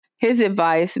his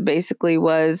advice basically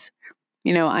was,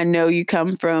 I know you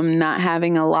come from not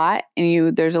having a lot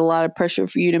and there's a lot of pressure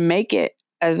for you to make it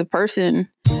as a person.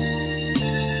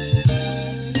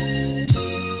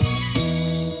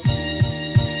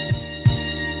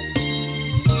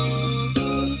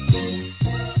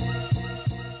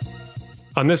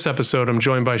 On this episode, I'm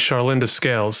joined by Charlinda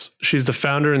Scales. She's the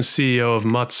founder and CEO of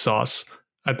Mutt Sauce.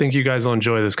 I think you guys will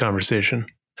enjoy this conversation.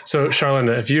 So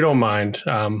Charlinda, if you don't mind,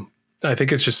 I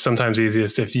think it's just sometimes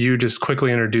easiest if you just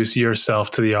quickly introduce yourself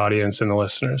to the audience and the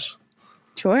listeners.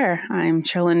 Sure. I'm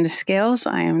Charlinda Scales.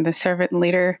 I am the servant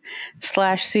leader /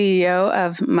 CEO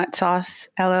of Mutt Sauce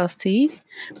LLC.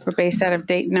 We're based out of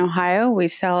Dayton, Ohio. We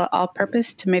sell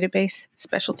all-purpose tomato-based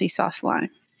specialty sauce line.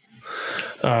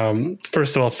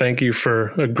 First of all, thank you for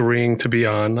agreeing to be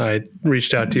on. I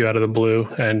reached out to you out of the blue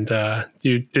and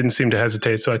you didn't seem to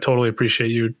hesitate. So I totally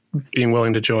appreciate you being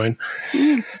willing to join.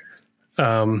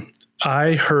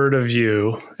 I heard of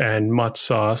you and Mutt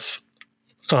Sauce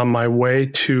on my way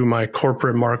to my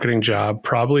corporate marketing job,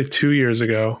 probably 2 years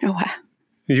ago. Oh, wow.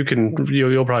 You'll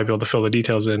probably be able to fill the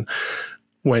details in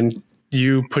when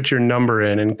you put your number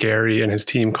in and Gary and his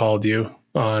team called you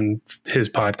on his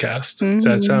podcast. Does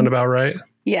that sound about right?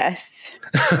 Yes.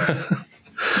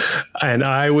 And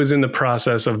I was in the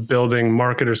process of building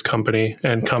Marketer's Company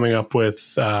and coming up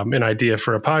with an idea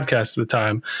for a podcast at the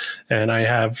time. And I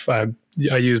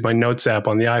use my notes app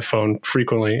on the iPhone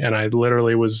frequently. And I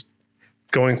literally was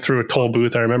going through a toll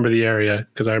booth. I remember the area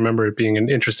because I remember it being an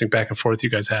interesting back and forth you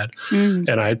guys had.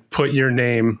 And I put your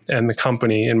name and the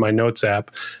company in my notes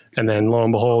app. And then lo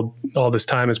and behold, all this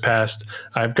time has passed.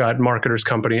 I've got Marketer's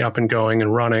Company up and going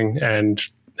and running and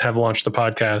have launched the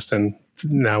podcast. And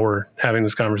now we're having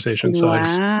this conversation. So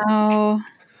wow.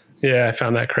 I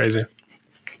found that crazy.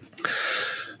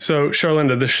 So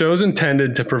Charlinda, the show's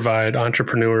intended to provide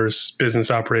entrepreneurs,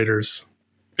 business operators,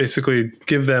 basically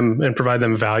give them and provide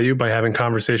them value by having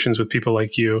conversations with people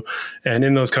like you. And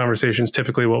in those conversations,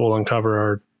 typically what we'll uncover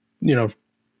are,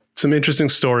 some interesting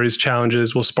stories,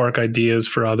 challenges, will spark ideas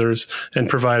for others and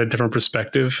provide a different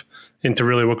perspective into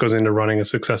really what goes into running a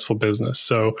successful business.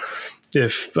 So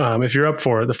if you're up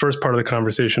for it, the first part of the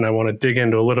conversation, I want to dig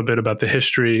into a little bit about the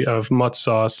history of Mutt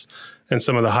Sauce and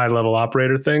some of the high level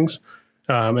operator things.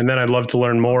 And then I'd love to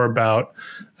learn more about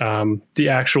the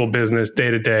actual business day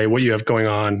to day, what you have going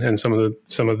on, and some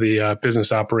of the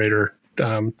business operator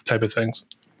type of things.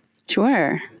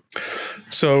 Sure.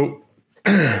 So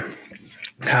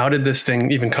how did this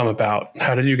thing even come about?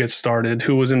 How did you get started?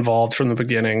 Who was involved from the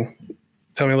beginning?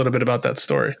 Tell me a little bit about that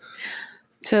story.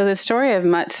 So the story of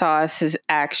Mutt Sauce is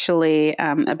actually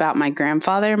about my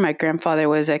grandfather. My grandfather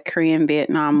was a Korean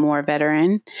Vietnam War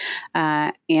veteran,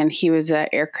 and he was an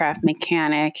aircraft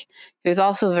mechanic. He was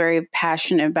also very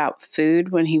passionate about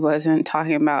food when he wasn't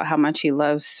talking about how much he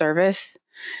loves service.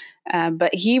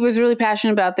 But he was really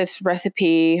passionate about this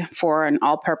recipe for an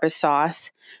all-purpose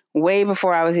sauce way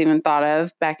before I was even thought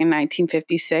of back in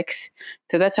 1956.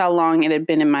 So that's how long it had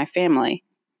been in my family.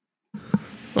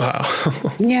 Wow.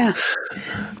 Yeah.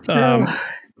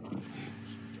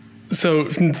 So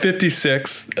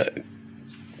 56,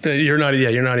 you're not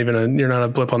a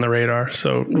blip on the radar.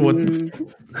 So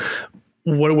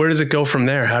where does it go from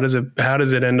there? How does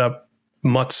it end up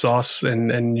Mutt Sauce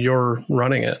and you're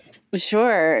running it?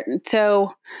 Sure.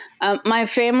 So my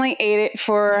family ate it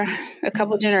for a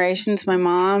couple generations. My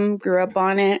mom grew up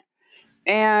on it.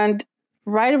 And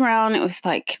right around, it was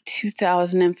like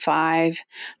 2005,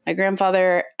 my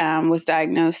grandfather was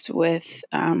diagnosed with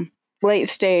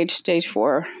stage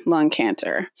 4 lung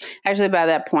cancer. Actually, by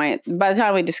that point, by the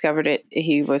time we discovered it,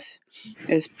 it was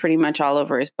pretty much all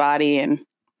over his body. And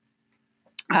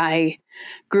I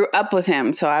grew up with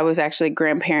him. So I was actually a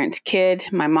grandparent's kid.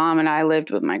 My mom and I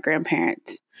lived with my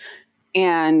grandparents.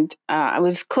 And I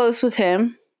was close with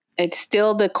him. It's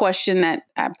still the question that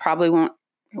I probably won't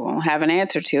have an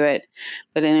answer to it.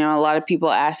 But a lot of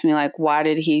people ask me, like, why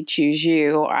did he choose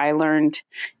you? I learned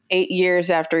 8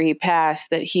 years after he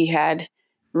passed that he had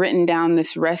written down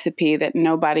this recipe that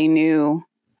nobody knew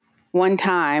one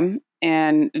time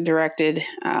and directed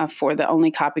for the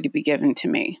only copy to be given to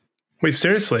me. Wait,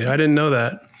 seriously? I didn't know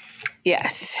that.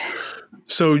 Yes.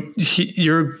 So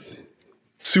you're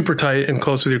super tight and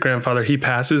close with your grandfather. He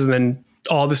passes and then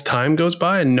all this time goes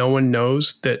by and no one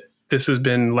knows that this has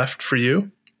been left for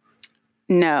you?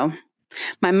 No.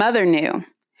 My mother knew.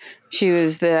 She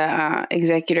was the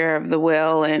executor of the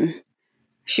will, and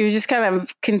she was just kind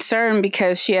of concerned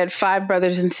because she had 5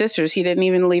 brothers and sisters. He didn't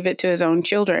even leave it to his own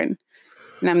children.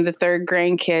 And I'm the 3rd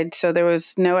grandkid, so there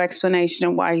was no explanation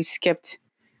of why he skipped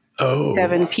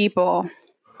 7 people.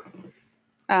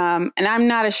 And I'm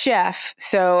not a chef.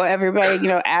 So everybody,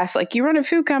 asks like, you run a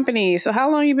food company. So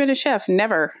how long you been a chef?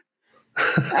 Never.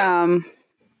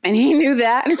 And he knew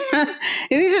that.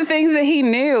 These are things that he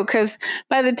knew, because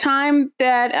by the time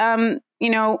that,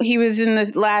 he was in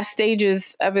the last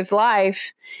stages of his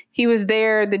life, he was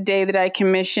there the day that I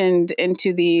commissioned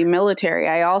into the military.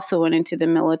 I also went into the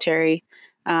military.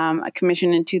 I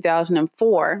commissioned in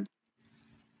 2004.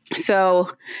 So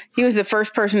he was the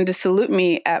first person to salute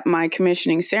me at my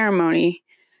commissioning ceremony.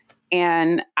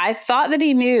 And I thought that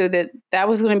he knew that that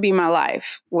was going to be my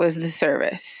life, was the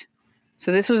service.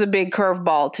 So this was a big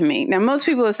curveball to me. Now, most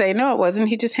people would say, no, it wasn't.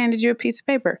 He just handed you a piece of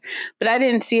paper. But I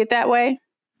didn't see it that way.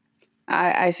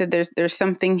 I said, there's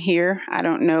something here. I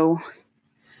don't know,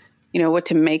 what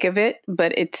to make of it,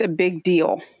 but it's a big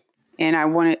deal. And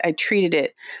I treated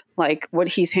it like what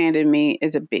he's handed me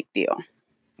is a big deal.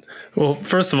 Well,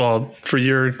 first of all, for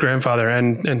your grandfather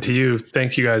and to you,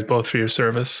 thank you guys both for your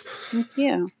service. Thank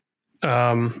you.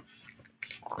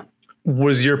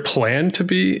 Was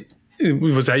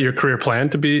that your career plan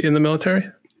to be in the military?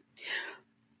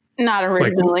 Not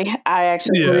originally. I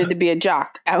actually wanted to be a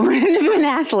jock. I wanted to be an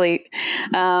athlete.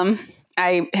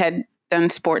 I had done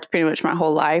sports pretty much my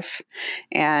whole life,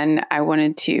 and I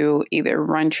wanted to either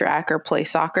run track or play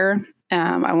soccer.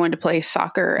 I wanted to play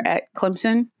soccer at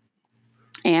Clemson,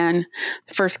 and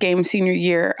the first game senior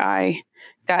year, I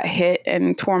got hit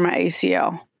and tore my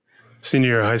ACL. Senior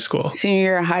year of high school. Senior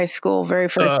year of high school, very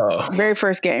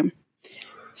first game.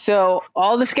 So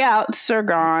all the scouts are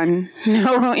gone.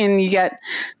 And you got,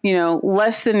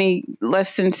 less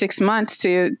than 6 months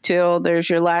till there's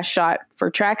your last shot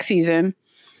for track season.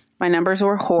 My numbers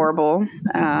were horrible.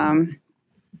 And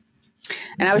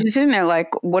I was just sitting there like,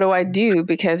 what do I do?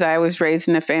 Because I was raised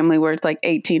in a family where it's like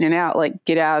 18 and out, like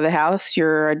get out of the house.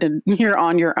 You're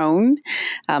on your own.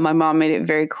 My mom made it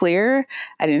very clear.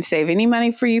 I didn't save any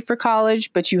money for you for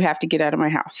college, but you have to get out of my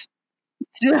house.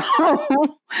 So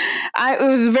it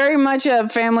was very much a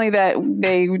family that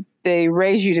they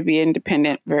raise you to be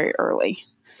independent very early.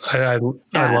 I like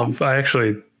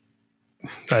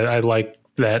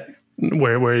that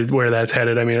where that's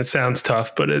headed. I mean, it sounds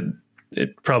tough, but it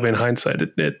probably in hindsight,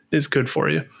 it is good for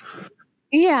you.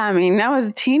 Yeah. I mean, I was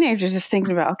a teenager just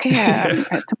thinking about, okay, I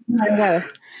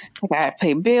gotta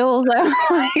pay bills.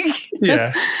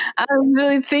 Yeah. I was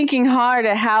really thinking hard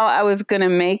at how I was going to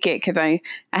make it, because I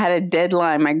had a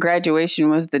deadline. My graduation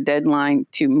was the deadline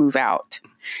to move out,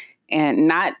 and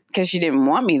not because she didn't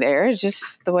want me there. It's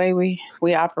just the way we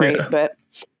operate. Yeah. But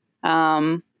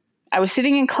I was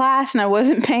sitting in class and I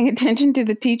wasn't paying attention to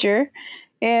the teacher,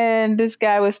 and this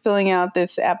guy was filling out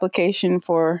this application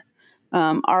for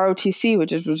ROTC,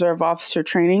 which is Reserve Officer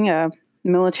Training, a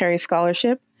military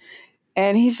scholarship.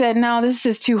 And he said, no, this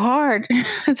is too hard.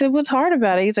 I said, what's hard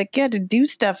about it? He's like, you had to do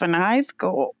stuff in high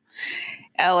school.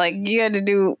 You had to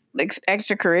do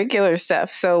extracurricular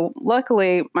stuff. So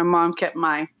luckily, my mom kept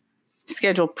my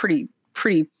schedule pretty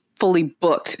fully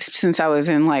booked since I was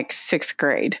in sixth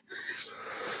grade.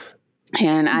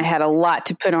 And I had a lot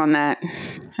to put on that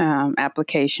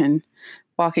application.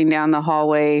 Walking down the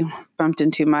hallway, bumped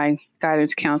into my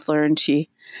guidance counselor, and she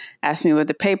asked me what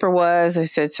the paper was. I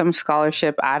said, some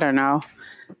scholarship, I don't know.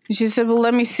 And she said, well,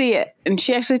 let me see it. And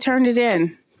she actually turned it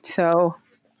in. So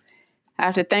I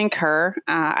have to thank her.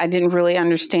 I didn't really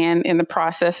understand in the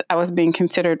process I was being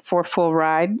considered for full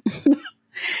ride.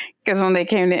 Because when they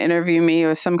came to interview me, it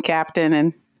was some captain.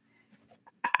 And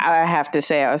I have to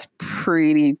say I was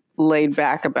pretty laid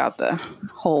back about the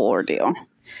whole ordeal.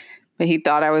 But he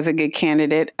thought I was a good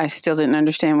candidate. I still didn't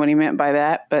understand what he meant by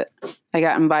that, but I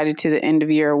got invited to the end of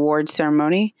year awards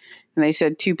ceremony, and they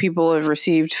said 2 people have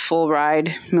received full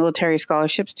ride military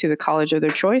scholarships to the college of their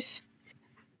choice.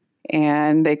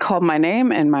 And they called my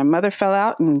name, and my mother fell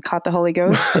out and caught the Holy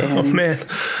Ghost. And oh man,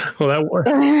 well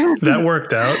that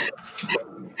worked out.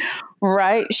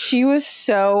 Right? She was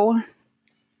so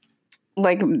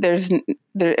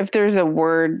if there's a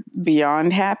word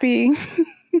beyond happy.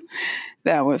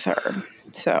 That was her.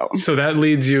 So that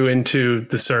leads you into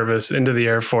the service, into the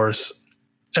Air Force.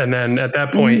 And then at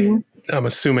that point, I'm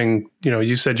assuming,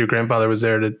 you said your grandfather was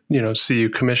there to, see you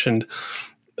commissioned.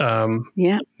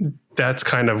 Yeah. That's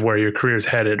kind of where your career's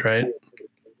headed, right?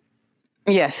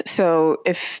 Yes. So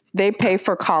if they pay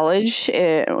for college,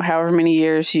 however many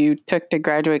years you took to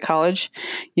graduate college,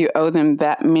 you owe them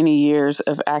that many years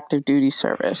of active duty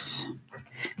service.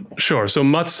 Sure. So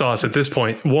mutt sauce at this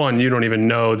point, one, you don't even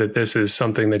know that this is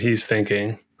something that he's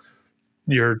thinking.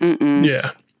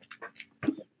 Yeah.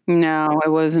 No, it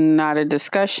was not a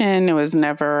discussion. It was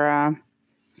never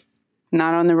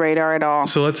not on the radar at all.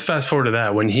 So let's fast forward to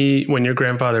that. When your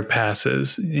grandfather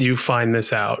passes, you find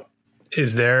this out.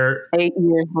 is there 8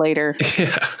 years later.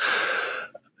 Yeah.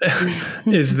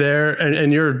 Is there,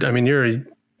 and you're, I mean, you're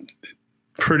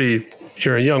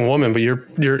a young woman, but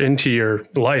you're into your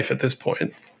life at this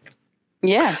point.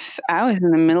 Yes, I was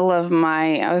in the middle of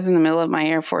my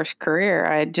Air Force career.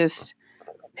 I had just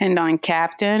pinned on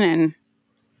captain, and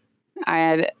I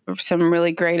had some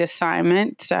really great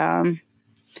assignments. At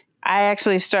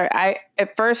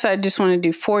first I just wanted to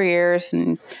do 4 years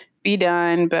and be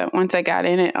done. But once I got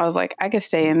in it, I was like, I could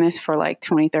stay in this for like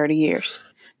 20, 30 years.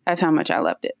 That's how much I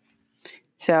loved it.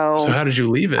 So how did you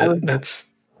leave it?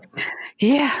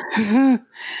 Yeah.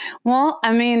 Well,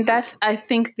 I mean, I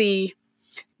think the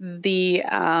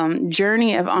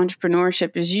journey of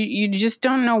entrepreneurship is you just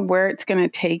don't know where it's going to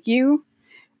take you.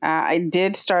 I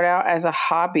did start out as a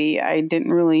hobby. I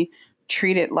didn't really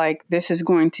treat it like this is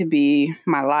going to be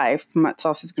my life. Mutt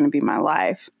sauce is going to be my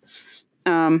life.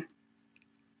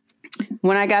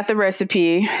 When I got the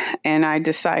recipe and I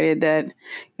decided that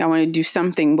I want to do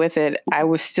something with it, I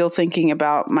was still thinking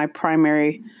about my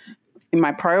priority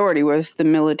was the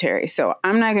military. So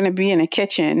I'm not going to be in a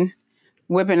kitchen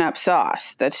whipping up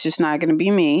sauce. That's just not going to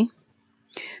be me.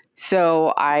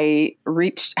 So I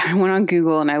went on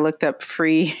Google and I looked up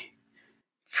free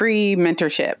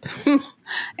mentorship.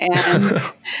 And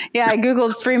I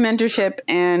Googled free mentorship,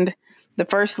 and the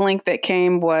first link that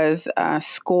came was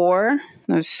SCORE.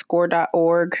 There's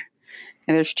score.org,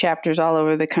 and there's chapters all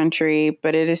over the country,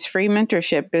 but it is free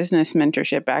mentorship, business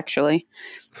mentorship, actually.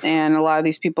 And a lot of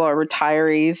these people are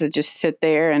retirees that just sit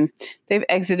there, and they've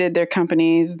exited their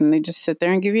companies, and they just sit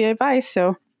there and give you advice.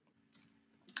 So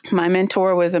my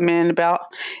mentor was a man if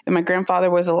my grandfather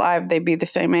was alive, they'd be the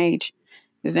same age.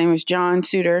 His name was John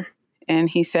Suter. And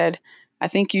he said, I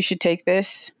think you should take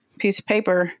this piece of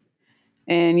paper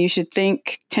and you should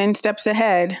think 10 steps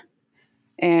ahead,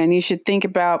 and you should think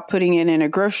about putting it in a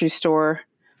grocery store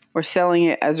or selling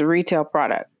it as a retail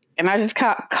product. And I just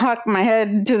cocked my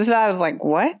head to the side. I was like,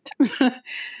 what?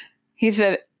 He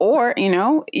said, or,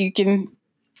 you can,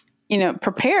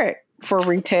 prepare it for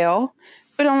retail,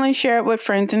 but only share it with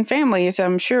friends and family. So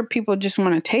I'm sure people just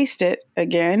want to taste it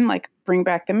again, like bring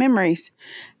back the memories.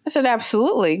 I said,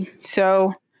 absolutely.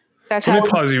 So that's Let me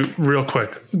pause you real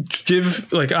quick.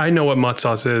 I know what Mutt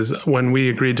sauce is. When we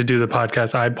agreed to do the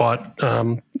podcast, I bought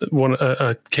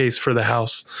a case for the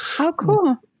house. Oh,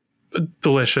 cool.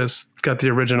 Delicious. Got the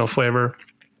original flavor.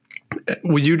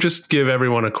 Will you just give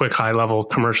everyone a quick high level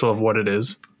commercial of what it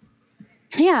is?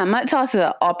 Yeah, Mutt sauce is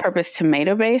an all-purpose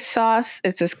tomato-based sauce.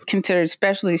 It's considered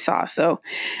specialty sauce. So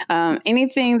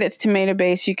anything that's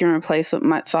tomato-based, you can replace with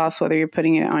Mutt sauce, whether you're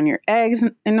putting it on your eggs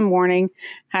in the morning,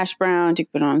 hash browns, you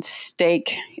can put it on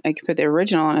steak. You can put the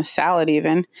original on a salad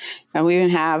even. And we even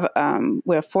have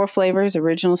 4 flavors,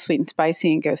 original, sweet and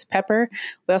spicy, and ghost pepper.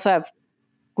 We also have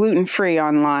gluten-free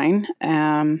online.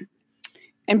 And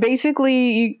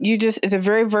basically, it's a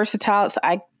very versatile,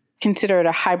 I consider it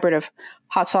a hybrid of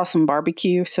hot sauce and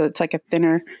barbecue. So it's like a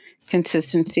thinner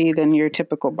consistency than your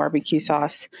typical barbecue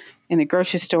sauce. In the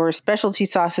grocery store, specialty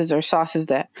sauces are sauces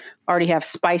that already have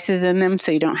spices in them,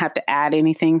 so you don't have to add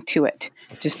anything to it.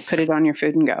 Just put it on your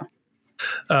food and go.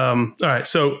 All right.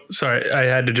 So sorry, I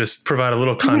had to just provide a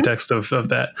little context of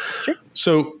that. Sure.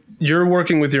 So you're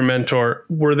working with your mentor.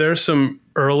 Were there some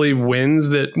early wins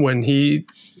that when he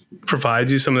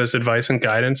provides you some of this advice and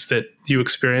guidance that you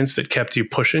experienced that kept you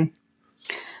pushing?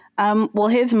 Well,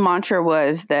 his mantra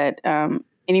was that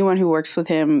anyone who works with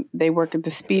him, they work at the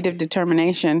speed of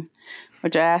determination,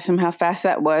 which I asked him how fast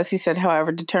that was. He said,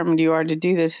 however determined you are to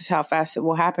do this is how fast it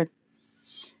will happen.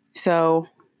 So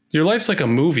your life's like a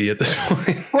movie at this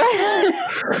point.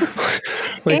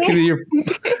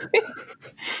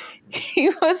 He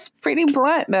was pretty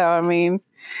blunt, though. I mean,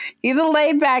 he's a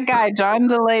laid back guy.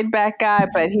 John's a laid back guy,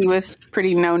 but he was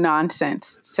pretty no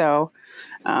nonsense. So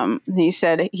he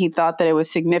said he thought that it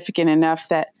was significant enough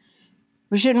that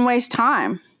we shouldn't waste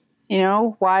time.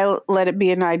 Why let it be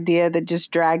an idea that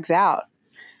just drags out?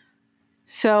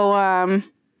 So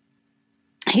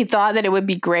he thought that it would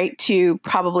be great to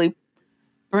probably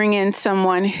bring in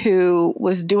someone who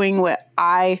was doing what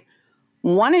I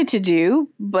wanted to do,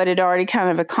 but had already kind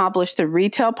of accomplished the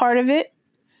retail part of it.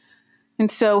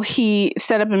 And so he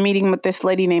set up a meeting with this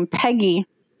lady named Peggy,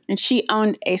 and she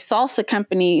owned a salsa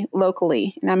company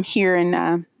locally. And I'm here in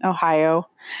Ohio.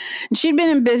 And she'd been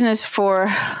in business for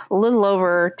a little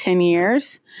over 10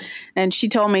 years. And she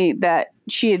told me that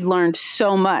she had learned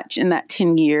so much in that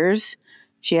 10 years.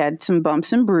 She had some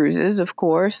bumps and bruises, of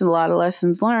course, and a lot of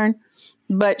lessons learned.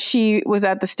 But she was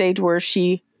at the stage where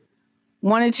she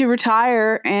wanted to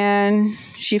retire, and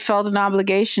she felt an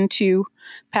obligation to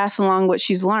pass along what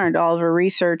she's learned, all of her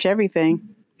research, everything.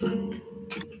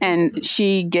 And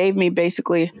she gave me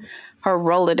basically her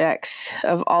Rolodex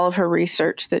of all of her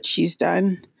research that she's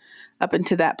done up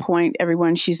until that point,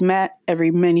 everyone she's met,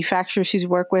 every manufacturer she's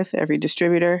worked with, every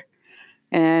distributor.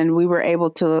 And we were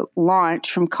able to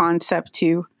launch from concept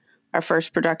to our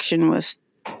first production was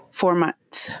 4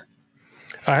 months.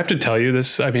 I have to tell you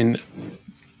this. I mean,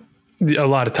 a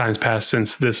lot of time's passed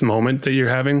since this moment that you're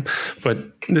having, but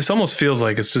this almost feels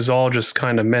like this is all just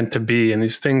kind of meant to be. And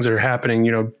these things are happening.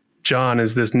 You know, John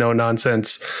is this no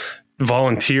nonsense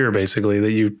volunteer basically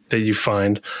that you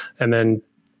find. And then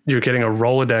you're getting a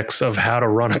Rolodex of how to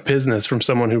run a business from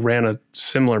someone who ran a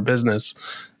similar business.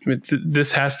 I mean,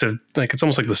 this has to, like, it's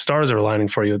almost like the stars are aligning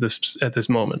for you at this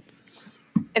moment.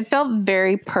 It felt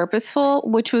very purposeful,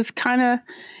 which was kind of,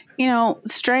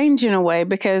 strange in a way,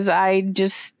 because I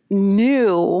just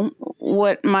knew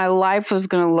what my life was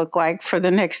going to look like for the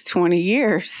next 20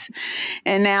 years.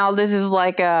 And now this is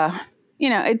like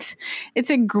it's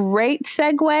a great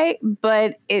segue,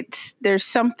 but there's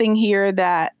something here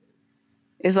that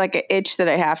is like an itch that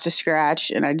I have to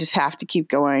scratch, and I just have to keep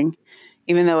going.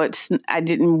 Even though I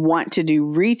didn't want to do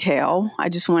retail, I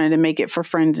just wanted to make it for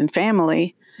friends and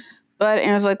family.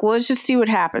 And I was like, well, let's just see what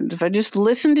happens. If I just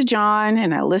listen to John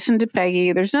and I listen to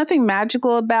Peggy, there's nothing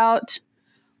magical about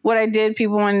what I did.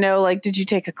 People want to know, like, did you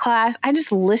take a class? I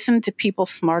just listened to people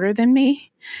smarter than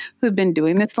me who've been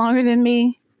doing this longer than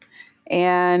me.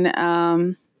 And,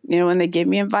 when they give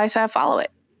me advice, I follow it.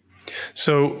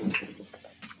 So,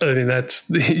 I mean,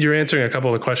 you're answering a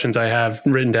couple of questions I have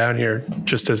written down here,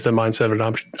 just as the mindset of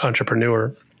an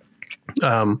entrepreneur.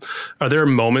 Are there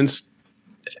moments,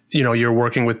 you're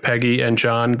working with Peggy and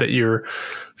John, that you're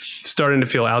starting to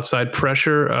feel outside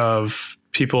pressure of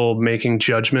people making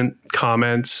judgment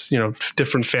comments,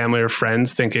 different family or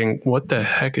friends thinking, what the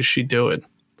heck is she doing?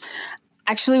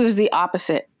 Actually, it was the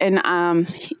opposite. And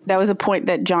that was a point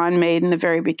that John made in the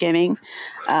very beginning.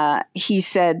 He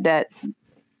said that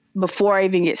before I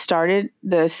even get started,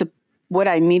 what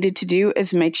I needed to do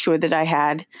is make sure that I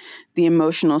had the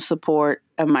emotional support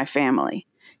of my family.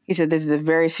 He said this is a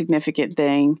very significant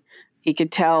thing. He could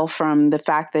tell from the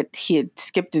fact that he had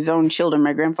skipped his own children.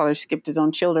 My grandfather skipped his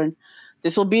own children.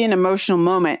 This will be an emotional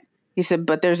moment. He said,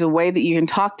 but there's a way that you can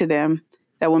talk to them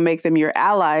that will make them your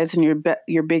allies and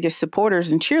your biggest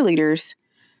supporters and cheerleaders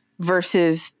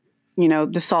versus,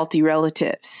 the salty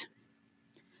relatives.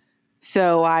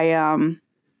 So I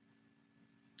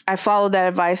followed that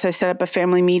advice. I set up a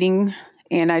family meeting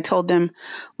and I told them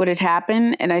what had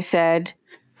happened. And I said,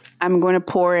 I'm going to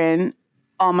pour in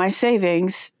all my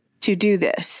savings to do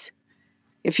this.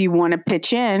 If you want to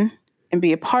pitch in and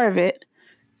be a part of it,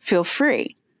 feel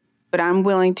free. But I'm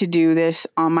willing to do this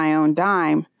on my own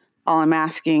dime. All I'm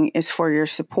asking is for your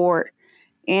support.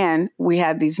 And we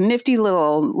had these nifty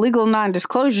little legal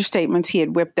non-disclosure statements he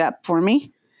had whipped up for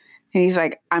me. And he's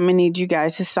like, I'm going to need you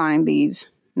guys to sign these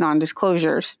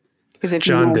non-disclosures. Because if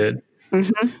John did.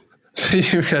 Mm-hmm. So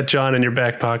you got John in your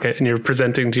back pocket and you're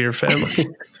presenting to your family.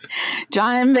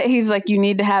 John, he's like, you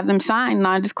need to have them sign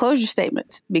non-disclosure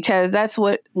statements because that's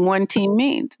what one team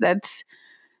means. That's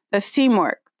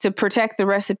teamwork to protect the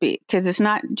recipe because it's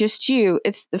not just you,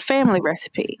 it's the family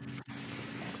recipe.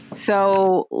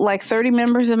 So like 30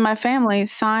 members of my family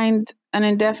signed an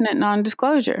indefinite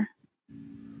non-disclosure.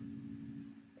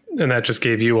 And that just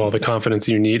gave you all the confidence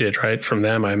you needed, right? From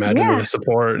them, I imagine, with the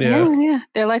support. Yeah.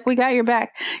 They're like, we got your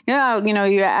back. You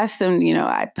ask them,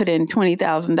 I put in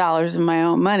 $20,000 of my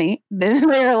own money. Then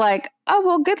they're like, oh,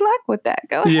 well, good luck with that.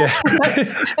 Go ahead.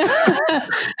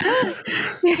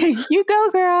 You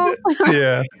go, girl.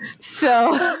 Yeah.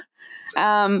 So,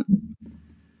 I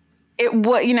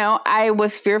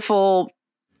was fearful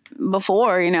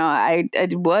before, I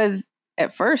was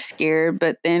at first scared,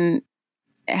 but then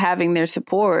having their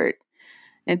support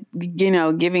and,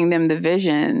 giving them the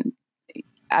vision,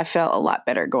 I felt a lot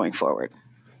better going forward.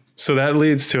 So that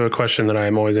leads to a question that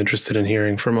I'm always interested in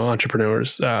hearing from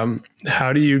entrepreneurs.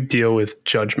 How do you deal with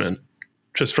judgment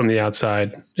just from the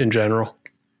outside in general?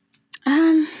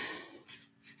 I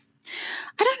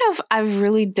don't know if I've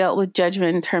really dealt with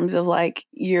judgment in terms of like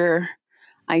your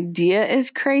idea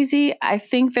is crazy. I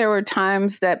think there were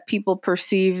times that people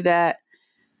perceive that,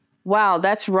 wow,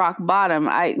 that's rock bottom.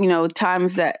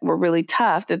 Times that were really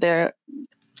tough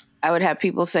I would have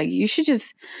people say, you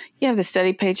have the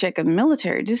steady paycheck of the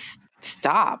military. Just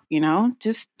stop,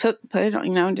 just put it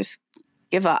on, just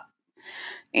give up.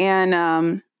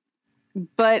 And,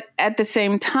 but at the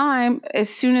same time, as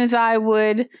soon as I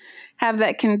would have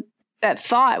that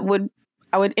thought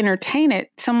I would entertain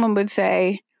it. Someone would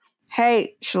say,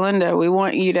 hey, Shalinda, we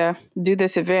want you to do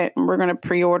this event and we're going to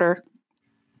pre-order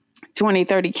 20,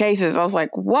 30 cases. I was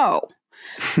like, whoa,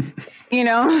 you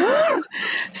know?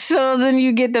 So then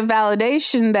you get the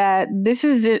validation that this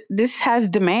is it, this has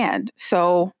demand.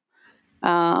 So,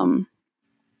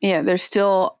 yeah, there's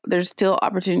still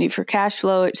opportunity for cash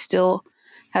flow. It still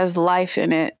has life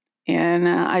in it. And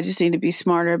I just need to be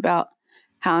smarter about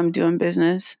how I'm doing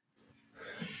business.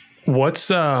 What's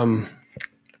like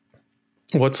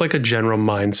a general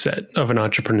mindset of an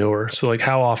entrepreneur? So like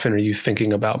how often are you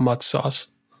thinking about Mutt Sauce?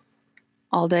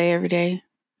 All day, every day.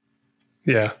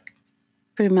 Yeah.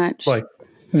 Pretty much. Like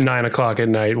 9 o'clock at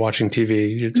night watching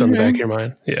TV. It's on the back of your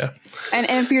mind. Yeah. And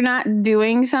if you're not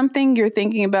doing something, you're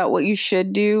thinking about what you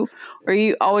should do, or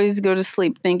you always go to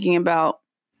sleep thinking about,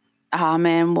 oh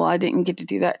man, well, I didn't get to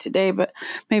do that today, but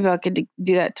maybe I'll get to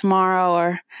do that tomorrow.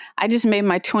 Or I just made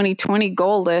my 2020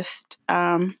 goal list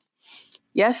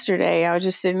yesterday. I was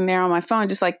just sitting there on my phone,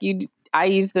 just like you. I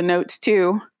use the notes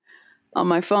too on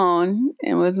my phone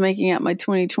and was making up my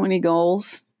 2020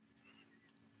 goals.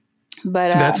 But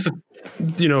that's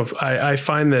I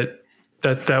find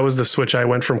that was the switch. I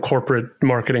went from corporate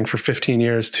marketing for 15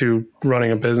 years to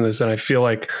running a business. And I feel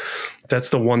like that's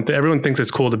the one thing. Everyone thinks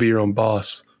it's cool to be your own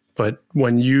boss. But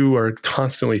when you are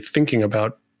constantly thinking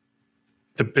about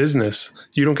the business,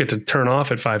 you don't get to turn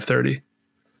off at 5:30.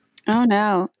 Oh,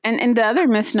 no. And the other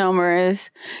misnomer is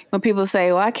when people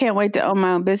say, well, I can't wait to own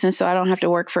my own business so I don't have to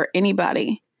work for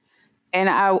anybody. And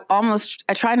I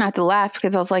try not to laugh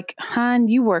because I was like, hon,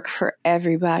 you work for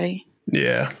everybody.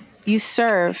 Yeah. You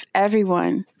serve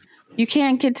everyone. You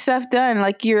can't get stuff done.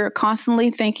 Like you're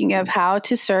constantly thinking of how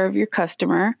to serve your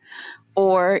customer,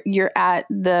 or you're at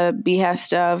the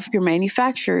behest of your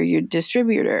manufacturer, your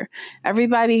distributor,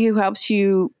 everybody who helps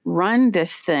you run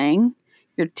this thing,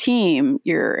 your team,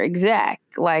 your exec.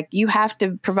 Like you have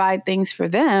to provide things for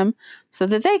them so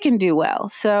that they can do well.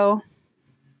 So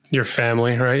your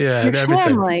family, right? Yeah. Your everything.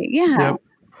 Family. Yeah. Yep.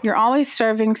 You're always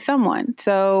serving someone.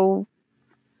 So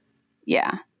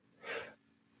yeah.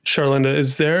 Sharlinda,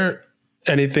 is there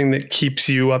anything that keeps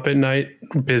you up at night,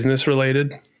 business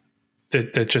related,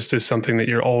 that just is something that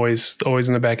you're always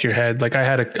in the back of your head? Like I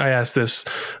asked this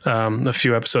a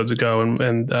few episodes ago,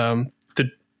 and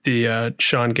the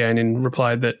Sean Gagnon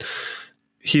replied that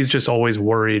he's just always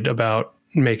worried about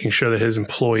making sure that his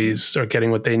employees are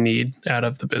getting what they need out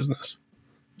of the business.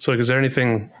 So, like, is there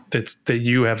anything that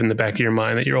you have in the back of your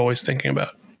mind that you're always thinking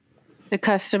about? The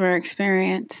customer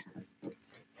experience.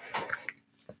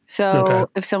 So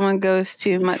if someone goes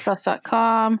to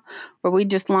muttsauce.com, or we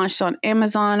just launched on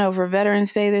Amazon over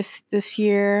Veterans Day this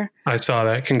year. I saw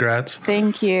that. Congrats.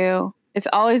 Thank you. It's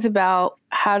always about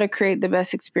how to create the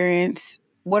best experience.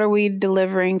 What are we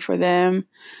delivering for them?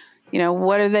 You know,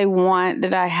 what do they want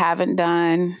that I haven't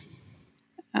done?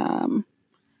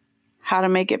 How to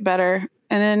make it better.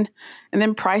 And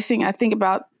then pricing. I think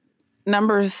about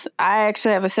numbers. I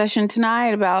actually have a session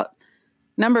tonight about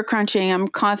number crunching. I'm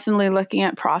constantly looking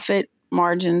at profit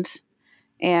margins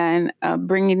and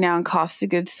bringing down cost of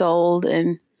goods sold.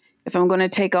 And if I'm going to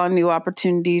take on new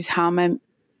opportunities, how am I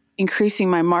increasing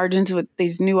my margins with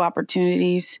these new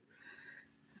opportunities?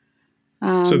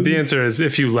 So the answer is,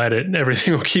 if you let it,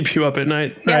 everything will keep you up at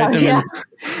night, right?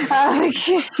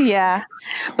 Yeah.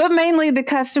 But mainly the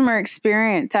customer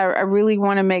experience. I really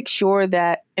want to make sure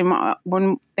that,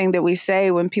 one thing that we say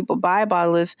when people buy a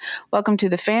bottle is, welcome to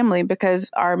the family,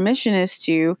 because our mission is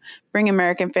to bring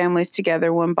American families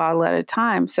together one bottle at a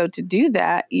time. So to do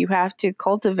that, you have to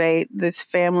cultivate this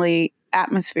family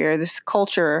atmosphere, this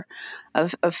culture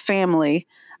of family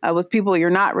with people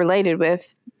you're not related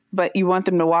with, but you want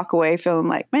them to walk away feeling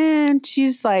like, man,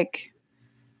 she's like,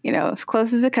 as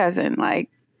close as a cousin. Like,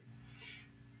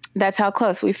 that's how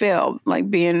close we feel, like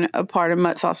being a part of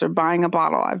Mutt Sauce or buying a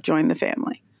bottle. I've joined the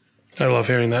family. I love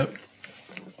hearing that.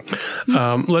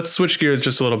 Let's switch gears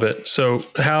just a little bit. So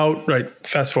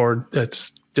fast forward,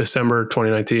 it's December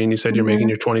 2019. You said you're making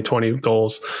your 2020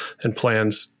 goals and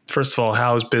plans. First of all,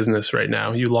 how's business right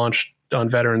now? You launched on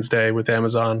Veterans Day with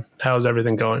Amazon. How's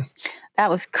everything going? That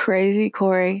was crazy,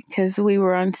 Corey, because we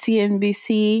were on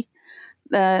CNBC.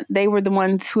 They were the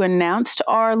ones who announced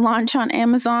our launch on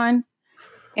Amazon.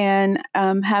 And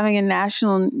having a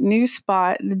national news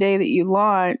spot the day that you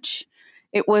launch,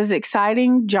 it was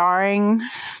exciting, jarring,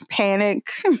 panic,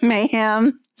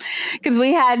 mayhem, because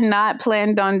we had not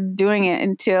planned on doing it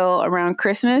until around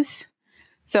Christmas.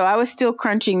 So I was still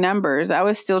crunching numbers. I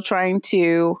was still trying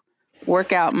to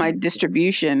work out my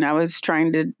distribution. I was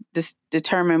trying to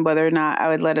determine whether or not I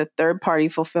would let a third-party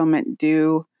fulfillment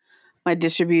do my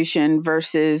distribution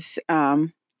versus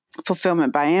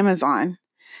fulfillment by Amazon.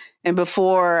 And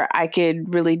before I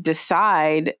could really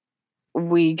decide,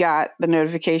 we got the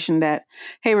notification that,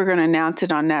 hey, we're going to announce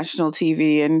it on national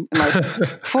TV in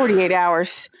like 48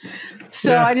 hours.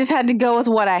 So I just had to go with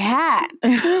what I had,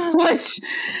 which,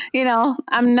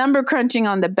 I'm number crunching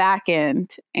on the back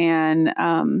end and,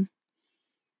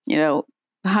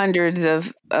 hundreds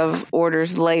of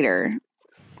orders later.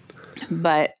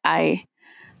 But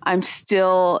I'm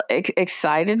still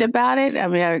excited about it. I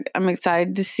mean, I'm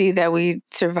excited to see that we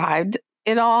survived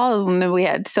it all. And we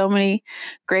had so many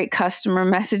great customer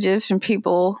messages from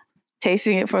people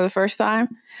tasting it for the first time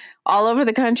all over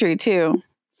the country too.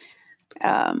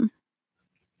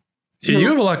 You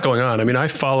have a lot going on. I mean, I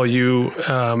follow you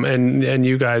and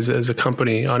you guys as a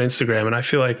company on Instagram, and I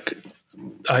feel like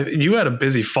you had a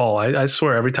busy fall. I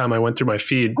swear every time I went through my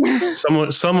feed,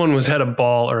 someone was at a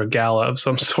ball or a gala of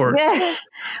some sort. Yeah.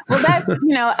 Well, that's,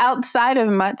 outside of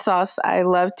Mutt Sauce, I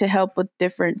love to help with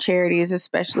different charities,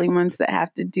 especially ones that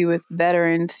have to do with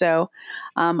veterans. So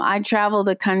I travel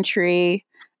the country,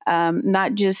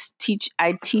 not just teach.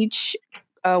 I teach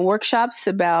workshops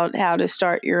about how to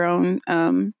start your own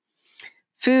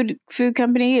food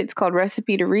company. It's called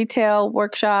Recipe to Retail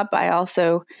Workshop. I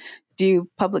also do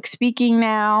public speaking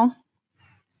now.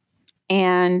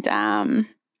 And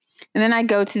then I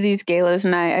go to these galas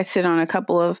and I sit on a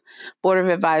couple of board of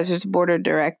advisors, board of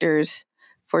directors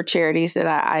for charities that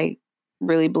I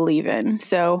really believe in.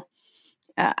 So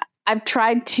I've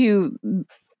tried to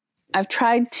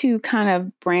kind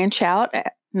of branch out,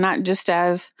 not just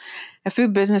as a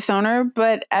food business owner,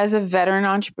 but as a veteran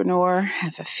entrepreneur,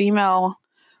 as a female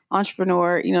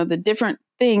entrepreneur, the different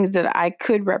things that I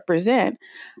could represent.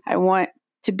 I want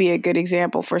to be a good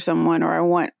example for someone, or I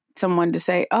want someone to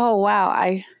say, oh, wow,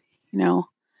 I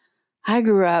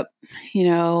grew up,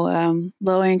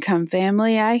 low income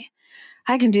family. I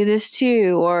can do this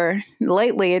too. Or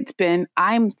lately it's been,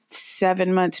 I'm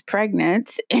 7 months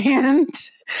pregnant and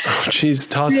oh, geez,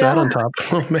 toss that on top.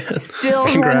 Oh man. Still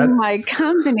running my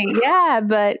company. Yeah.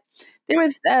 But there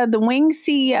was the Wing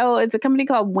CEO. It's a company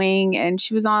called Wing, and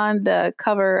she was on the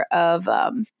cover of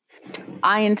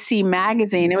INC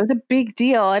magazine. It was a big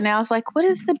deal. And I was like, what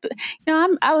is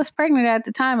I was pregnant at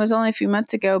the time. It was only a few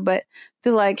months ago, but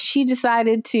she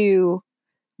decided to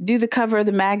do the cover of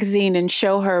the magazine and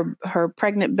show her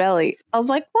pregnant belly. I was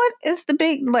like, what is the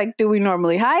big, do we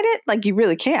normally hide it? You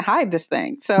really can't hide this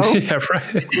thing. So, yeah,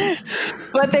 right.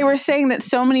 But they were saying that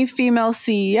so many female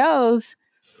CEOs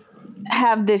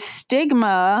have this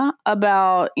stigma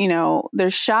about, they're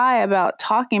shy about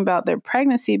talking about their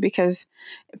pregnancy because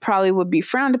it probably would be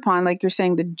frowned upon. Like you're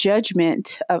saying, the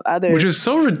judgment of others. Which is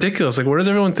so ridiculous. Where does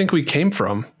everyone think we came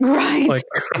from? Right.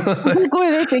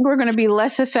 Where they think we're going to be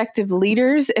less effective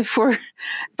leaders if our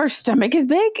stomach is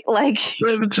big. I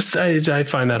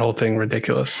find that whole thing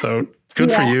ridiculous. So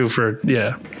good for you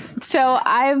So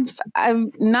I've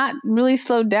not really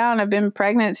slowed down. I've been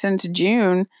pregnant since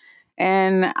June.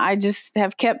 And I just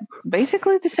have kept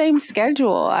basically the same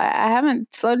schedule. I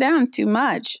haven't slowed down too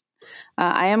much.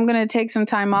 I am going to take some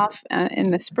time off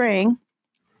in the spring.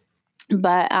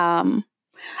 But I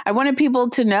wanted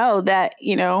people to know that,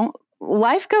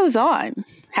 life goes on.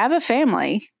 Have a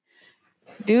family.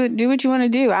 Do what you want to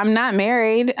do. I'm not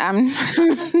married. I'm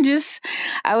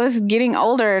I was getting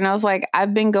older and I was like,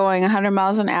 I've been going 100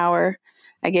 miles an hour.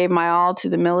 I gave my all to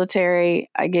the military.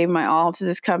 I gave my all to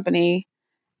this company.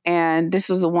 And this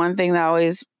was the one thing that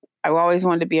I always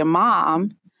wanted to be a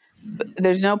mom, but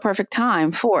there's no perfect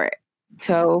time for it.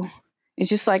 So it's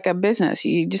just like a business.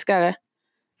 You just got to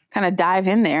kind of dive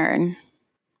in there. And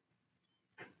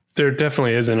there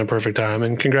definitely isn't a perfect time,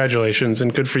 and congratulations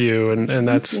and good for you. And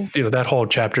that's, that whole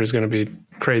chapter is going to be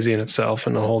crazy in itself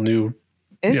and a whole new,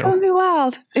 it's going to be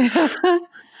wild.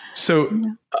 So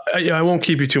I won't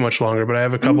keep you too much longer, but I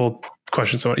have a couple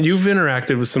questions. So you've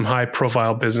interacted with some high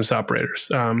profile business operators.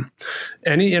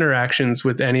 Any interactions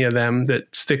with any of them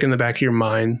that stick in the back of your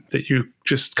mind that you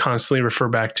just constantly refer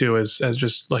back to as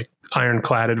just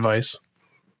ironclad advice?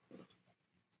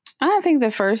 I think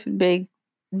the first big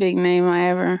name I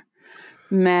ever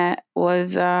met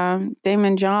was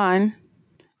Daymond John.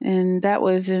 And that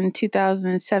was in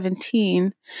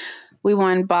 2017. We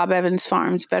won Bob Evans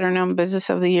Farms Veteran-Owned Business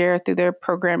of the Year through their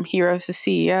program Heroes to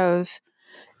CEOs.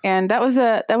 And that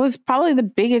was probably the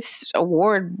biggest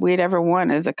award we'd ever won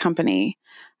as a company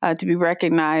to be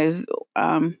recognized.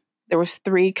 There was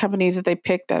 3 companies that they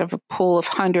picked out of a pool of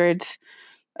hundreds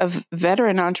of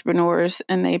veteran entrepreneurs,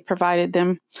 and they provided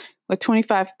them with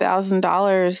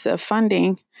 $25,000 of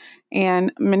funding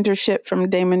and mentorship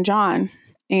from Daymond John.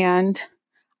 And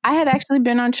I had actually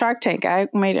been on Shark Tank. I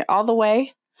made it all the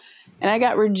way, and I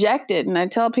got rejected. And I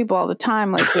tell people all the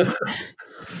time,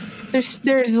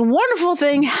 there's a wonderful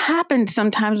thing happens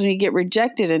sometimes when you get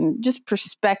rejected, and just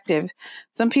perspective.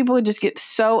 Some people just get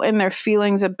so in their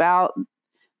feelings about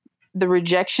the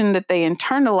rejection that they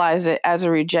internalize it as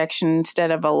a rejection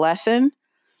instead of a lesson.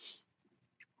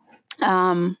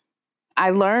 I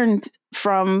learned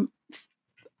from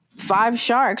 5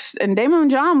 Sharks, and Damon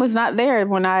John was not there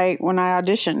when I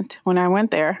auditioned, when I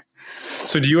went there.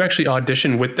 So do you actually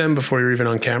audition with them before you're even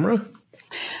on camera?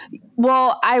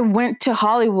 Well, I went to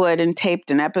Hollywood and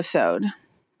taped an episode.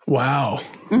 Wow.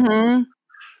 Mm-hmm.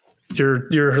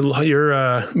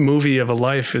 Your movie of a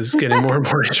life is getting more and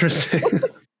more interesting.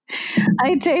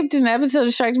 I taped an episode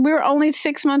of Sharks. We were only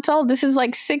 6 months old. This is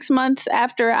like 6 months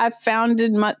after I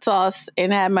founded Mutt Sauce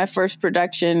and had my first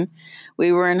production.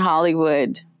 We were in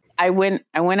Hollywood. I went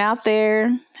out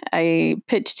there. I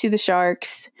pitched to the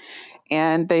Sharks,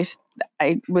 and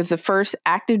I was the first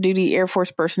active duty Air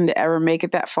Force person to ever make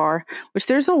it that far, which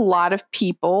there's a lot of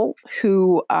people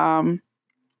who are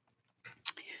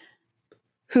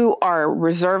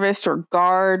reservist or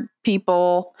guard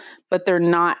people, but they're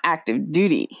not active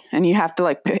duty. And you have to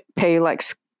like pay like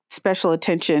special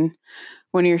attention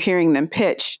when you're hearing them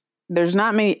pitch. There's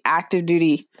not many active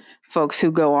duty folks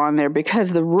who go on there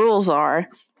because the rules are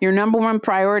your number one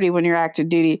priority when you're active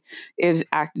duty is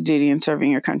active duty and serving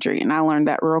your country. And I learned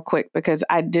that real quick because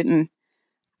I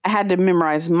had to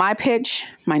memorize my pitch,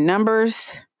 my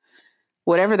numbers,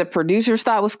 whatever the producers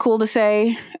thought was cool to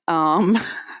say. And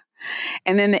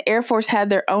then the Air Force had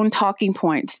their own talking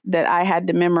points that I had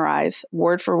to memorize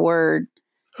word for word.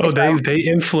 Oh, they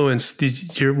influenced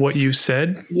what you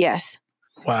said? Yes.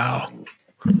 Wow.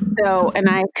 So, and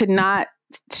I could not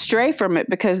stray from it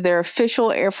because they're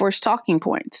official Air Force talking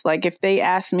points. Like if they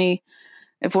asked me,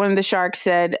 if one of the Sharks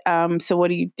said, so what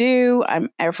do you do? I'm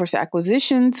Air Force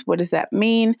Acquisitions. What does that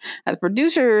mean? Now, the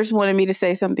producers wanted me to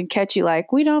say something catchy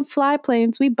like, we don't fly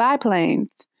planes, we buy planes.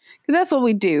 Because that's what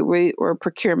we do. We're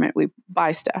procurement. We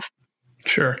buy stuff.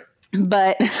 Sure.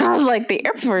 But I was like, the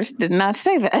Air Force did not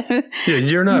say that. Yeah,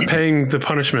 you're not paying the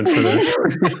punishment for this.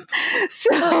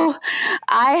 So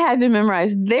I had to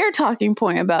memorize their talking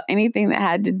point about anything that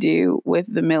had to do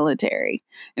with the military.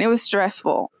 And it was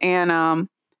stressful. And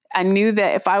I knew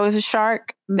that if I was a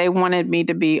Shark, they wanted me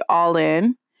to be all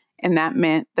in. And that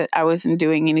meant that I wasn't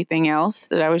doing anything else,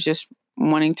 that I was just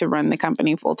wanting to run the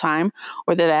company full time,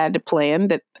 or that I had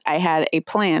a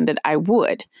plan that I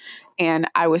would. And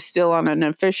I was still on an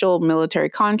official military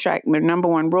contract. Their number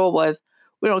one rule was,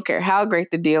 we don't care how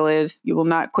great the deal is, you will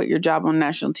not quit your job on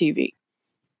national TV.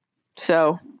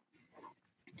 So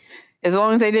as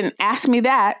long as they didn't ask me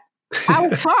that, I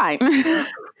was fine.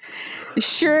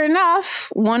 Sure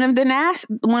enough, one of them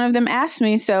asked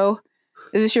me, so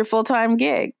is this your full-time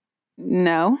gig?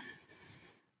 No.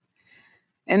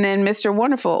 And then Mr.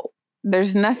 Wonderful,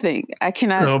 there's nothing. I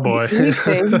cannot say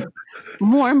anything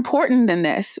more important than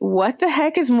this. What the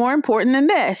heck is more important than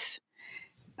this?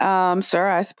 Sir,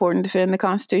 I support and defend the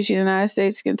Constitution of the United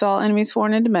States against all enemies,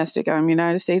 foreign and domestic. I'm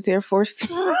United States Air Force.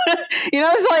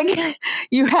 It's like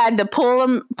you had to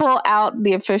pull out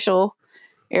the official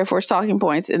Air Force talking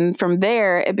points. And from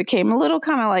there, it became a little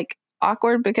kind of like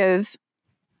awkward because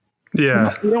you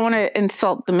don't want to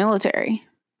insult the military.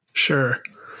 Sure.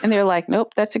 And they're like,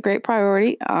 nope, that's a great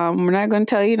priority. We're not going to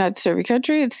tell you not to serve your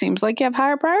country. It seems like you have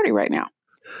higher priority right now.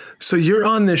 So you're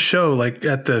on this show, like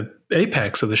at the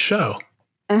apex of the show.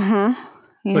 Uh-huh.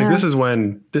 Yeah. Like this is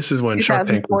when Shark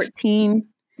Tank was. 2014.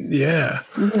 Yeah.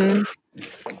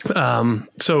 Mm-hmm.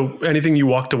 So anything you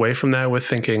walked away from that with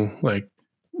thinking like?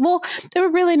 Well, they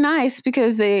were really nice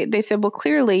because they said, well,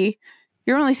 clearly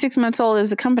you're only 6 months old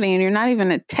as a company and you're not even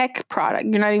a tech product.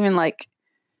 You're not even like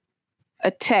a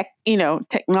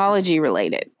technology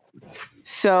related.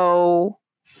 So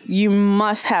you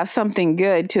must have something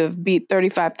good to have beat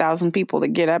 35,000 people to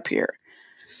get up here.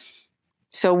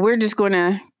 So we're just going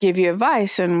to give you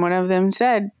advice. And one of them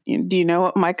said, do you know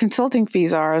what my consulting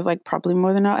fees are? I was like, probably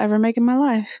more than I'll ever make in my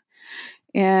life.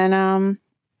 And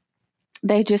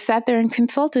they just sat there and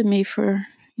consulted me for,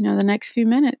 the next few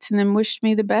minutes and then wished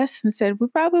me the best and said, we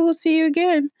probably will see you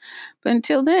again. But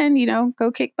until then,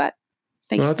 go kick butt.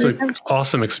 That's an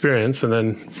awesome experience. And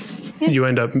then you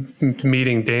end up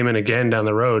meeting Damon again down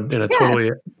the road in a totally.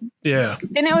 And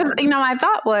it was, my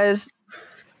thought was,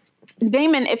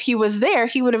 Damon, if he was there,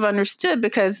 he would have understood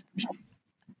because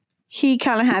he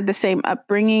kind of had the same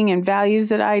upbringing and values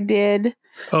that I did.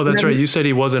 Oh, that's right. You said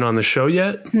he wasn't on the show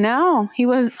yet? No, he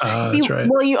was. That's right.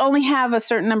 Well, you only have a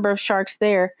certain number of Sharks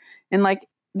there. And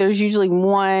there's usually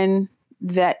one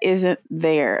that isn't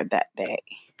there that day.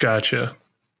 Gotcha.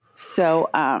 So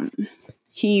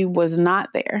he was not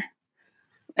there.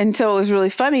 And so it was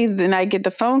really funny. Then I get the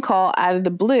phone call out of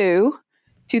the blue,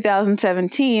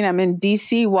 2017. I'm in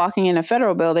DC walking in a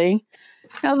federal building.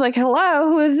 I was like, hello,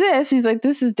 who is this? He's like,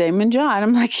 this is Daymond John.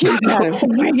 I'm like, you gotta be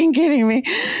fucking kidding me.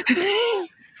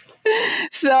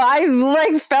 So I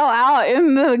like fell out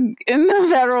in the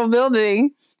federal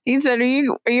building. He said, are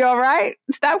you all right?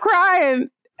 Stop crying.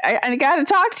 I got to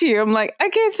talk to you. I'm like, I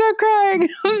can't stop crying.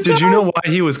 Did you know why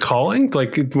he was calling?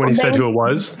 Like when he said who it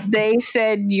was? They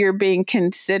said you're being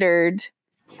considered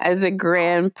as a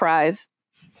grand prize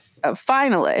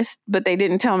finalist, but they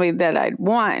didn't tell me that I'd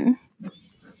won.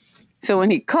 So when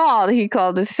he called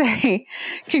to say,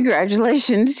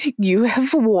 congratulations, you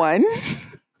have won.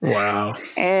 Wow.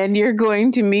 And you're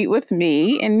going to meet with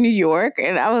me in New York.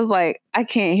 And I was like, I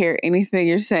can't hear anything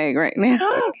you're saying right now.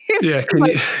 He's like,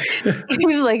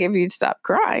 if you stop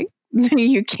crying, then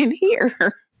you can hear.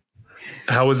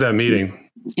 How was that meeting?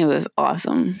 It was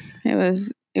awesome. It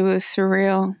was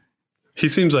surreal. He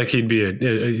seems like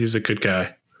he's a good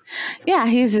guy. Yeah,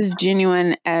 he's as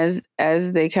genuine as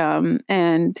they come.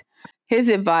 And his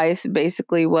advice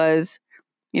basically was,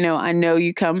 I know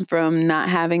you come from not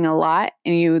having a lot,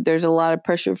 and there's a lot of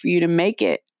pressure for you to make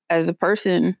it as a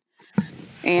person,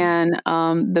 and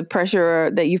the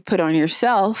pressure that you've put on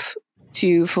yourself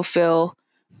to fulfill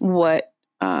what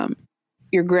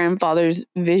your grandfather's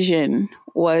vision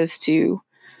was to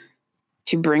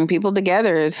bring people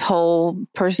together. His whole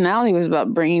personality was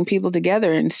about bringing people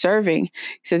together and serving.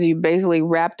 He says you basically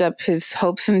wrapped up his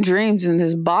hopes and dreams in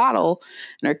this bottle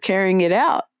and are carrying it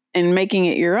out and making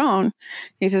it your own.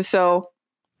 He says, so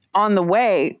on the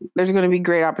way, there's going to be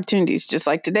great opportunities. Just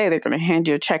like today, they're going to hand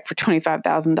you a check for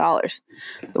 $25,000.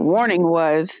 The warning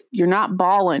was, you're not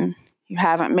balling. You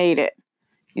haven't made it.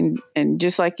 And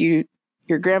just like your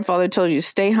grandfather told you to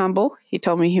stay humble. He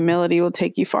told me humility will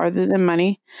take you farther than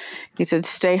money. He said,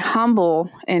 stay humble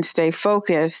and stay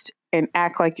focused and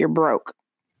act like you're broke.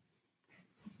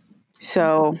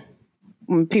 So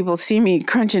when people see me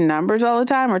crunching numbers all the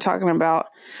time or talking about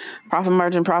profit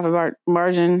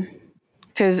margin,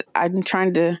 because I'm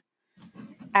trying to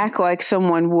act like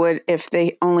someone would if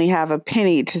they only have a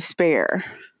penny to spare.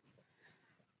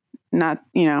 Not,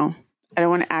 I don't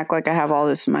want to act like I have all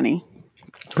this money.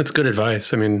 That's good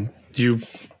advice. I mean,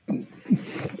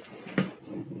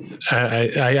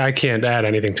 I can't add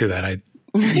anything to that.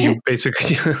 You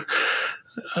basically,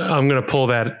 I'm going to pull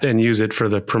that and use it for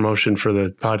the promotion for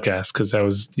the podcast. Cause that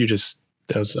was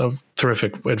a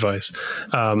terrific advice.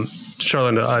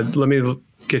 Charlinda, let me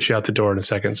get you out the door in a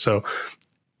second. So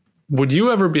would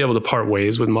you ever be able to part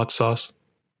ways with Mutt Sauce?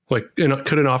 Like,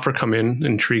 could an offer come in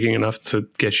intriguing enough to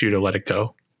get you to let it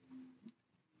go?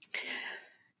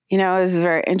 It was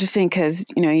very interesting because,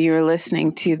 you were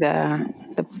listening to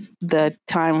the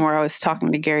time where I was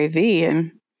talking to Gary Vee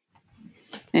and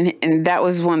that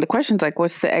was one of the questions, like,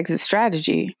 what's the exit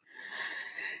strategy?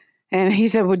 And he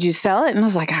said, would you sell it? And I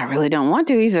was like, I really don't want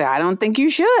to. He said, I don't think you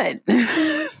should.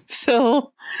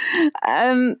 So,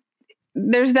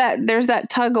 there's that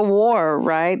tug of war,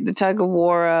 right? The tug of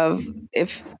war of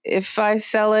if I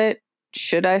sell it,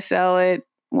 should I sell it?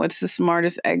 What's the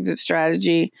smartest exit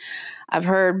strategy? I've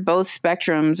heard both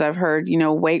spectrums. I've heard,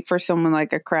 wait for someone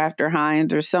like a Kraft or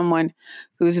Heinz or someone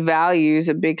whose values,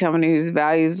 a big company whose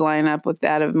values line up with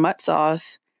that of Mutt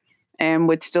Sauce and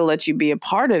would still let you be a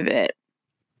part of it.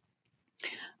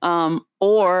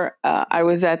 Or I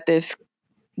was at this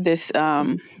it's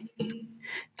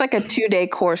like a 2-day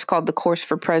course called the Course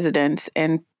for Presidents,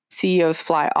 and CEOs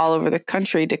fly all over the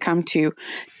country to come to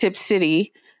Tip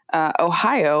City,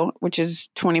 Ohio, which is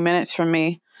 20 minutes from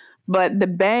me. But the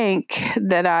bank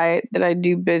that I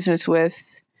do business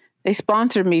with, they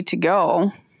sponsored me to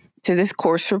go to this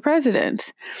Course for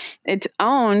Presidents. It's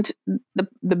owned,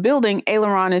 the building,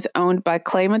 Aileron, is owned by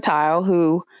Clay Matthau,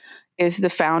 who is the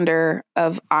founder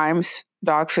of Iams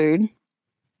Dog Food.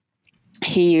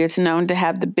 He is known to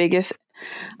have the biggest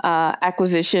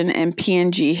acquisition in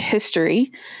P&G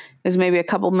history. There's maybe a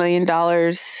couple $1 million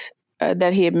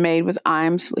that he had made with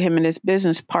Iams, him and his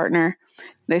business partner.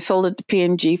 They sold it to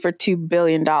P&G for $2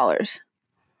 billion.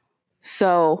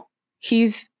 So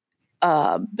he's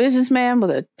a businessman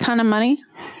with a ton of money.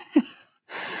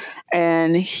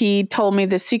 And he told me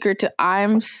the secret to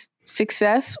Iams'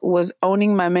 success was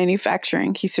owning my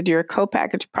manufacturing. He said, you're a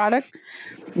co-packaged product.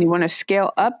 You want to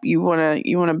scale up. You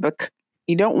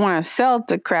don't want to sell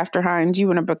to Kraft or Heinz. You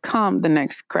want to become the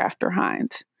next Kraft or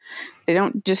Heinz.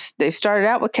 They started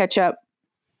out with ketchup,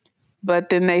 but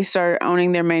then they started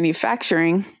owning their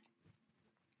manufacturing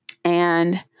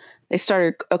and they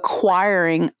started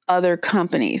acquiring other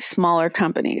companies, smaller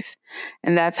companies.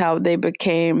 And that's how they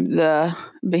became the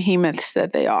behemoths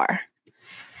that they are.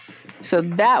 So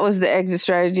that was the exit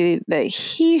strategy that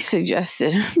he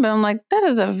suggested. But I'm like, that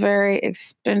is a very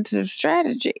expensive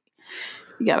strategy.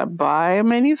 You got to buy a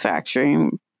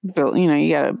manufacturing build, you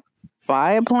got to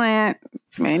buy a plant,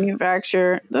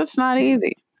 manufacture. That's not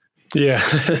easy. Yeah.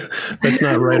 That's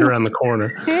not right around the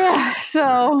corner. Yeah.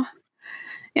 So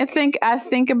I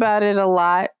think about it a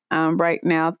lot. Right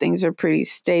now, things are pretty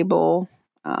stable.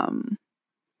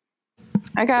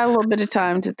 I got a little bit of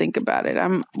time to think about it.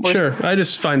 Sure. I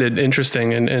just find it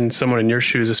interesting, and someone in your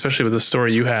shoes, especially with the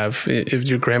story you have, if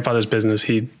your grandfather's business,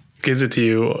 he gives it to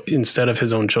you instead of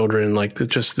his own children. Like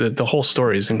just the whole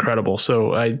story is incredible.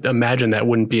 So I imagine that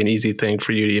wouldn't be an easy thing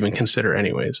for you to even consider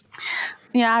anyways.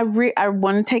 Yeah, I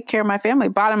want to take care of my family.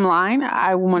 Bottom line,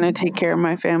 I want to take care of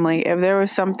my family. If there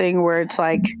was something where it's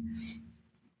like,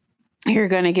 you're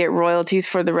going to get royalties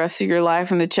for the rest of your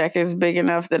life and the check is big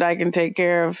enough that I can take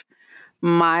care of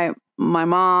my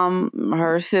mom,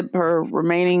 her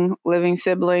remaining living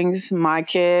siblings, my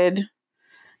kid,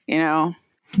 Fair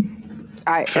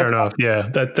enough.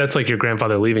 Yeah. That's like your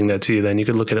grandfather leaving that to you. Then you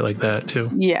could look at it like that too.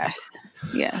 Yes.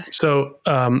 So,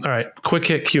 all right, quick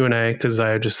hit Q&A, because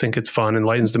I just think it's fun and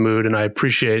lightens the mood. And I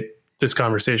appreciate this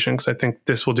conversation because I think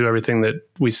this will do everything that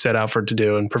we set out for it to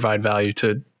do and provide value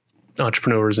to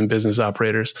entrepreneurs and business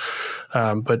operators.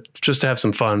 But just to have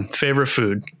some fun. Favorite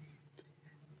food?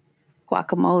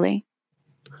 Guacamole.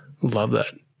 Love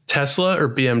that. Tesla or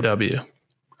BMW?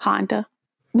 Honda.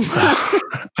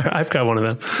 I've got one of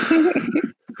them.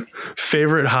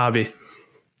 Favorite hobby?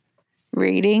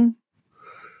 Reading.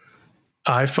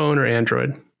 iPhone or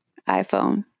Android?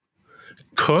 iPhone.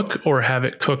 Cook or have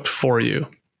it cooked for you?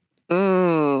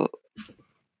 Ooh.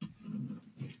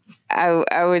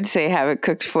 I would say have it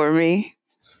cooked for me.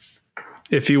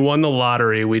 If you won the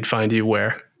lottery, we'd find you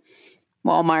where?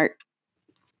 Walmart.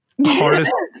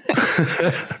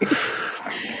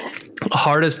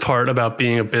 Hardest part about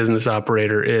being a business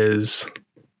operator is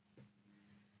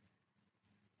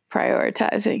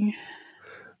prioritizing.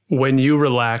 When you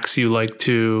relax, you like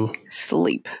to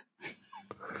sleep.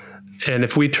 And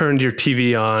if we turned your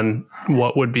TV on,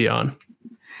 what would be on?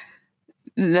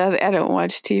 I don't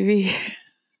watch TV.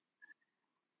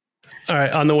 All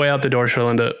right. On the way out the door,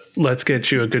 Sherlinda, let's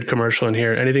get you a good commercial in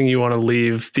here. Anything you want to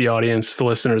leave the audience, the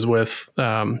listeners with,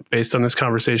 based on this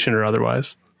conversation or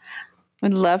otherwise?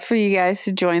 Would love for you guys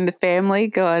to join the family.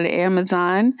 Go on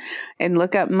Amazon and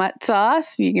look up Mutt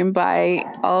Sauce. You can buy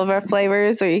all of our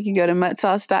flavors, or you can go to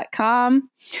muttsauce.com.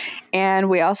 And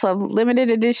we also have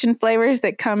limited edition flavors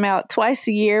that come out twice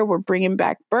a year. We're bringing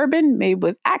back bourbon made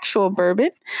with actual bourbon,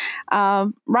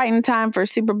 right in time for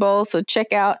Super Bowl. So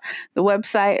check out the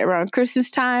website around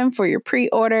Christmas time for your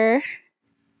pre-order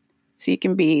so you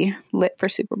can be lit for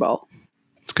Super Bowl.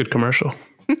 It's a good commercial.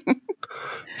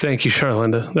 Thank you,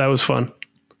 Sherlinda. That was fun.